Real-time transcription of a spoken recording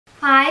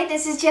Hi,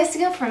 this is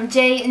Jessica from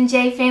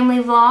J&J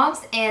Family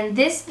Vlogs, and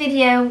this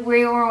video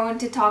we're going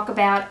to talk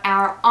about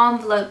our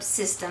envelope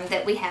system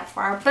that we have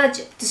for our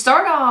budget. To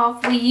start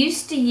off, we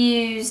used to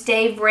use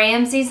Dave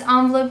Ramsey's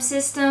envelope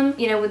system,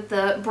 you know, with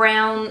the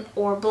brown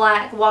or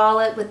black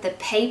wallet with the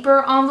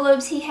paper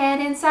envelopes he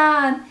had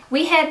inside.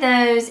 We had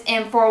those,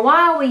 and for a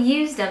while we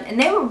used them, and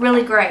they were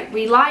really great.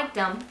 We liked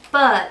them,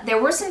 but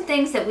there were some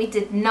things that we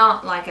did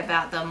not like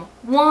about them.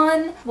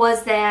 One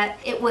was that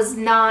it was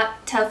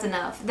not tough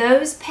enough.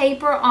 Those paper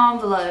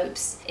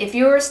envelopes, if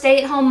you're a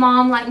stay-at-home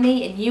mom like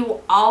me and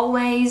you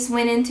always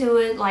went into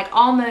it like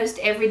almost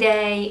every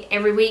day,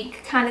 every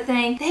week kind of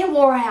thing, they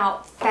wore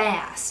out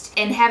fast.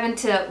 And having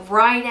to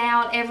write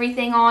out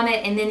everything on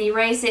it and then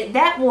erase it,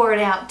 that wore it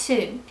out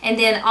too. And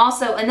then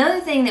also another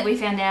thing that we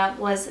found out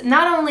was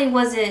not only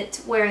was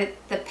it where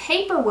the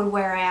paper would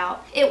wear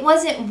out, it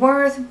wasn't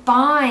worth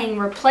buying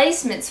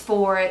replacements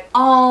for it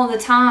all the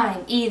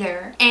time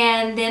either.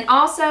 And then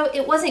also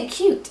it wasn't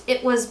cute.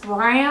 It was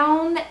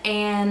brown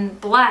and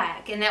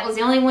black, and that was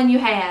the only one you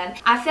had.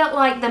 I felt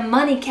like the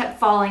money kept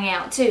falling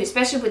out too,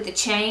 especially with the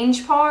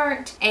change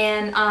part,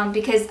 and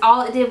because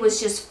all it did was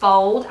just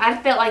fold. I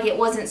felt like it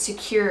wasn't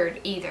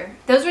secured either.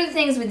 Those were the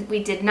things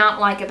we did not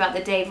like about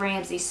the Dave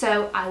Ramsey.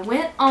 So I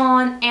went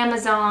on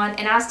Amazon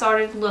and I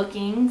started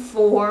looking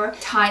for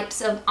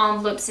types of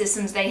envelope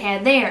systems they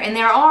had there, and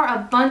there are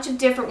a bunch of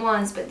different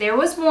ones, but there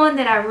was one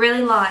that I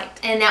really liked,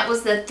 and that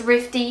was the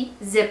Thrifty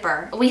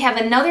Zipper. We have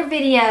another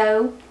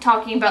video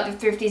talking about the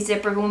Thrifty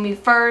Zipper when we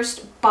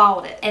first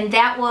bought it, and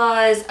that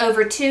was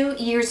over 2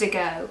 years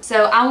ago.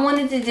 So I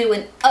wanted to do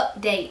an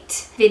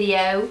update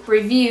video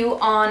review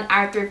on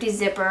our Thrifty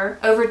Zipper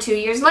over 2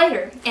 years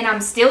later, and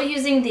I'm still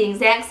using the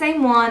exact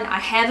same one. I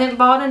haven't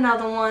bought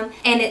another one,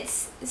 and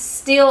it's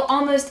still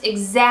almost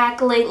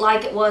exactly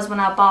like it was when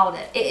I bought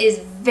it. It is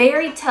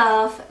very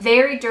tough,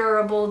 very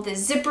durable. The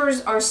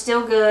zippers are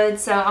still good,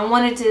 so I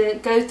wanted to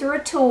go through a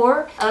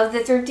tour of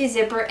the Thrifty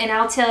Zipper, and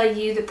I'll tell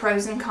you the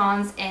pros and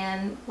cons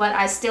and what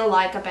I still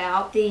like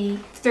about the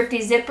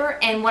Thrifty Zipper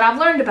and what I've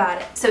learned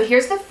about it. So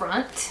here's the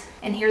front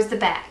and here's the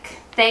back.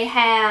 They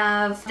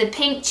have the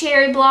pink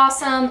cherry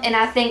blossom and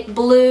I think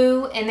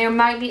blue, and there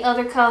might be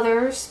other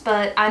colors,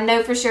 but I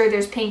know for sure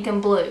there's pink and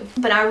blue.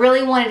 But I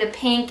really wanted a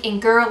pink and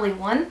girly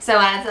one, so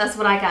that's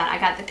what I got. I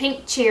got the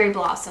pink cherry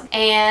blossom.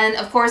 And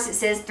of course it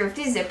says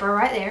Thrifty Zipper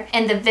right there.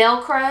 And the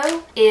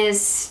Velcro is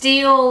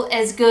still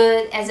as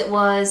good as it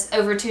was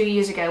over 2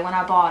 years ago when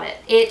I bought it.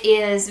 It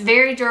is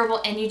very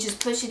durable, and you just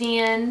push it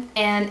in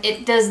and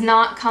it does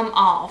not come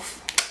off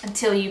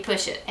until you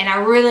push it. And I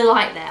really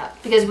like that,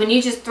 because when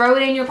you just throw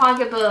it in your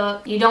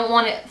pocketbook, you don't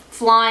want it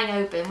flying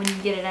open when you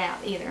get it out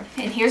either.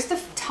 And here's the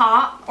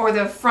top, or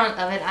the front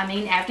of it, I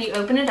mean, after you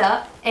open it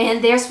up.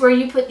 And there's where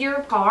you put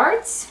your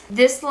cards.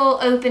 This little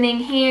opening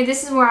here,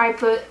 this is where I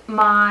put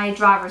my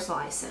driver's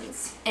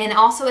license. And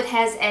also it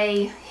has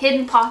a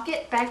hidden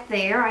pocket back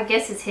there. I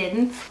guess it's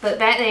hidden, but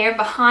back there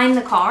behind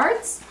the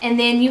cards. And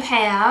then you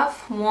have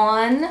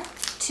 1,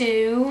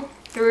 2,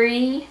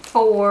 3,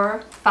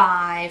 4,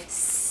 5,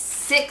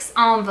 6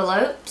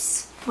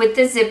 envelopes with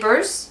the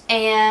zippers,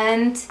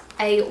 and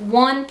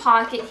one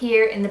pocket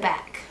here in the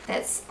back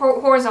that's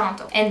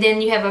horizontal, and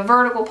then you have a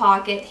vertical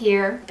pocket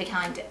here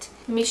behind it.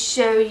 Let me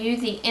show you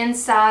the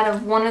inside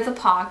of one of the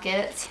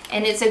pockets,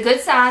 and it's a good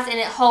size, and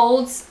it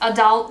holds a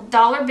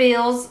dollar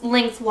bills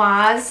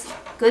lengthwise,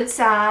 good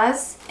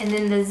size, and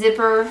then the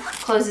zipper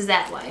closes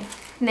that way.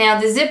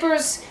 Now the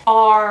zippers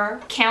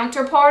are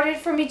counterparted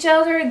from each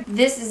other.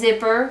 This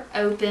zipper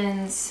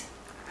opens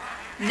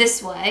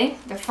this way,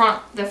 the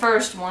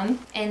first one,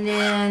 and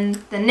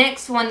then the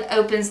next one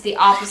opens the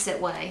opposite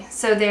way.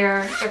 So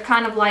they're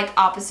kind of like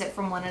opposite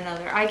from one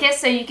another, I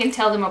guess, so you can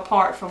tell them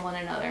apart from one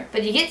another.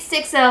 But you get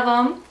 6 of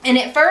them, and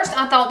at first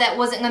I thought that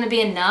wasn't going to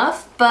be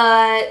enough,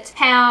 but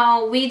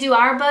how we do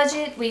our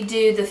budget, we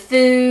do the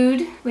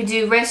food, we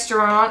do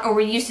restaurant, or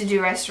we used to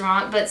do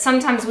restaurant, but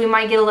sometimes we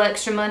might get a little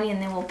extra money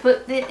and then we'll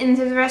put it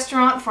into the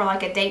restaurant for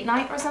like a date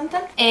night or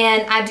something.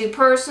 And I do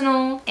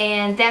personal,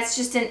 and that's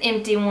just an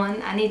empty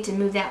one. I need to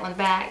move that one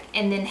back.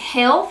 And then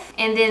health,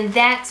 and then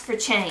that's for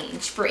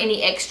change, for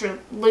any extra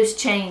loose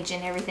change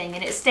and everything,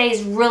 and it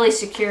stays really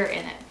secure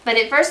in it. But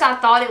at first I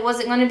thought it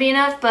wasn't going to be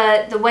enough,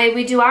 but the way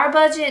we do our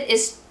budget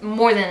is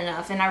more than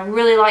enough, and I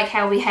really like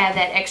how we have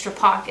that extra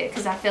pocket,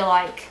 because I feel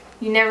like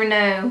you never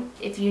know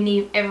if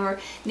you ever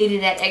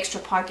needed that extra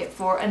pocket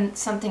for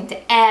something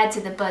to add to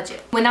the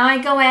budget. When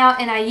I go out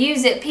and I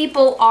use it,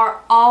 people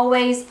are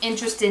always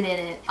interested in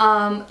it.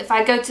 If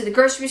I go to the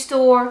grocery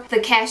store, the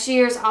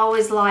cashier's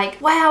always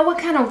like, wow, what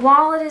kind of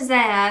wallet is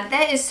that?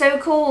 That is so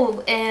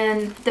cool.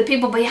 And the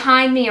people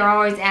behind me are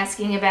always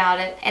asking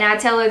about it. And I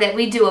tell her that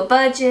we do a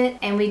budget,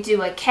 and we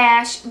do a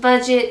cash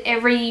budget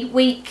every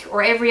week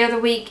or every other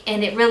week,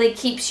 and it really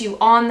keeps you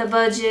on the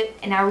budget.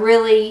 And I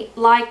really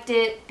liked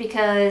it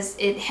because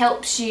because it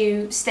helps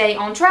you stay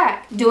on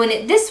track doing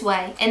it this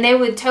way. And they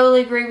would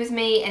totally agree with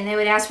me, and they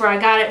would ask where I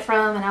got it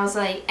from, and I was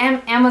like,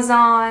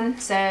 Amazon.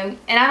 So, and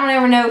I don't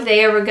ever know if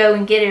they ever go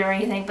and get it or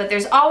anything, but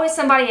there's always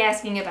somebody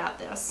asking about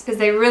this because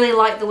they really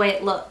like the way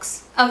it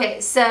looks.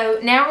 Okay, so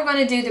now we're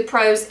going to do the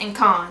pros and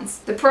cons.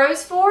 The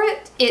pros for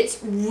it,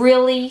 it's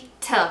really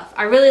tough.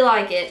 I really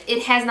like it.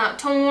 It has not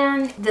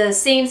torn. The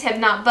seams have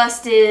not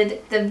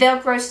busted. The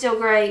Velcro is still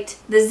great.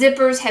 The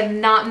zippers have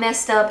not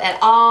messed up at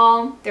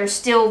all. They're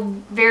still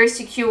very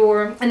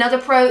secure. Another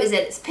pro is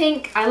that it's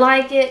pink. I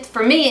like it.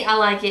 For me, I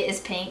like it as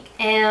pink.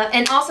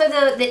 And also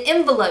the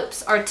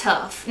envelopes are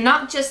tough.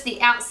 Not just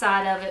the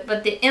outside of it,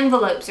 but the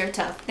envelopes are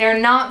tough. They're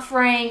not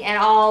fraying at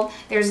all.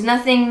 There's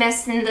nothing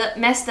messed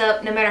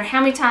up no matter how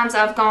many times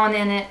I've gone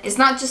in it. It's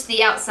not just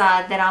the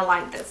outside that I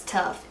like that's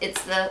tough.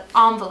 It's the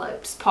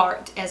envelopes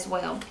part as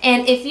well.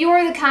 And if you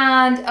are the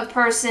kind of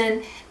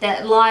person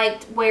that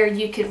liked where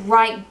you could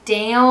write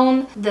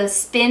down the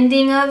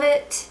spending of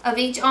it, of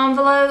each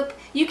envelope,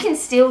 you can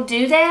still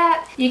do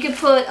that. You could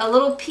put a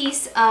little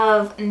piece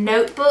of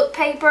notebook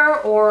paper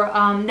or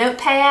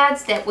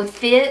notepads that would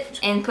fit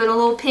and put a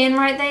little pen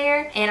right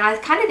there. And I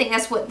kind of think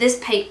that's what this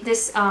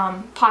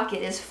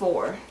pocket is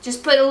for.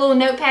 Just put a little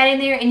notepad in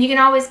there, and you can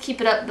always keep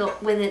it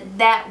up with it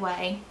that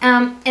way.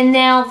 And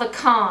now the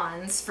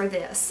cons for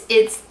this.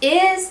 It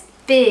is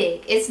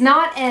big. It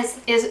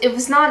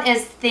was not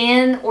as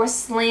thin or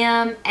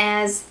slim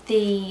as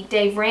the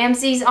Dave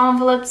Ramsey's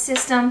envelope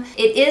system.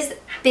 It is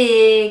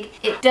big.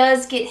 It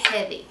does get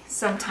heavy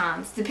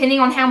sometimes, depending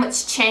on how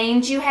much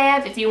change you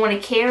have. If you want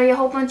to carry a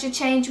whole bunch of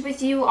change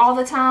with you all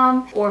the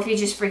time, or if you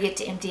just forget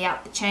to empty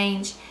out the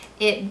change,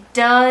 it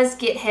does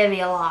get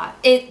heavy a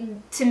lot.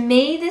 To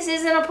me, this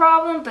isn't a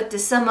problem, but to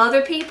some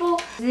other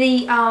people,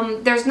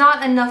 there's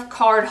not enough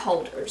card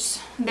holders.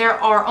 There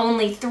are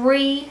only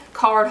 3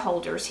 card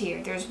holders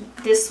here. There's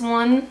this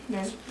one,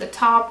 there's the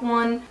top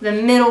one, the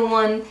middle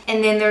one,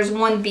 and then there's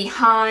one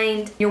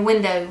behind your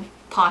window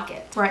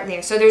pocket right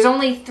there. So there's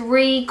only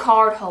 3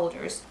 card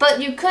holders, but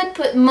you could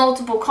put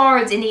multiple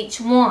cards in each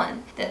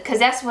one, because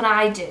that's what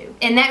I do,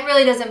 and that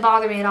really doesn't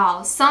bother me at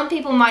all. Some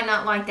people might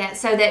not like that,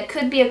 so that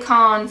could be a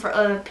con for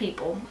other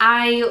people.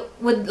 I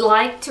would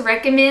like to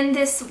recommend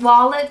this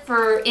wallet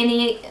for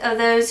any of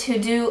those who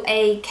do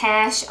a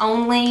cash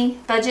only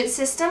budget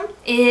system.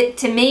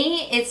 To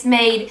me, it's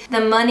made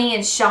the money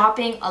and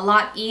shopping a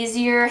lot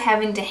easier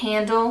having to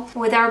handle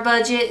with our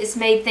budget. It's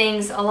made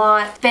things a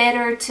lot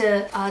better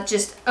to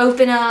just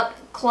open up,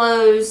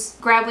 close,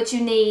 grab what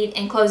you need,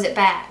 and close it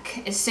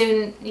back. As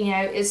soon,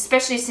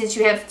 especially since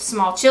you have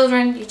small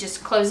children, you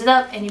just close it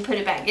up and you put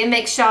it back. It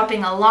makes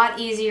shopping a lot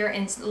easier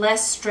and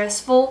less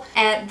stressful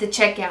at the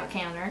checkout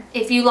counter.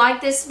 If you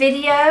like this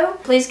video,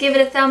 please give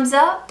it a thumbs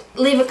up.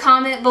 Leave a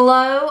comment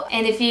below,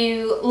 and if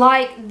you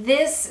like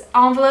this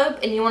envelope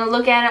and you want to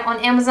look at it on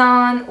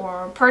Amazon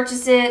or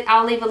purchase it,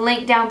 I'll leave a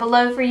link down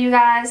below for you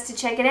guys to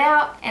check it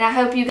out. And I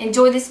hope you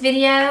enjoy this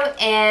video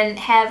and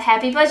have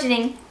happy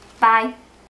budgeting. Bye.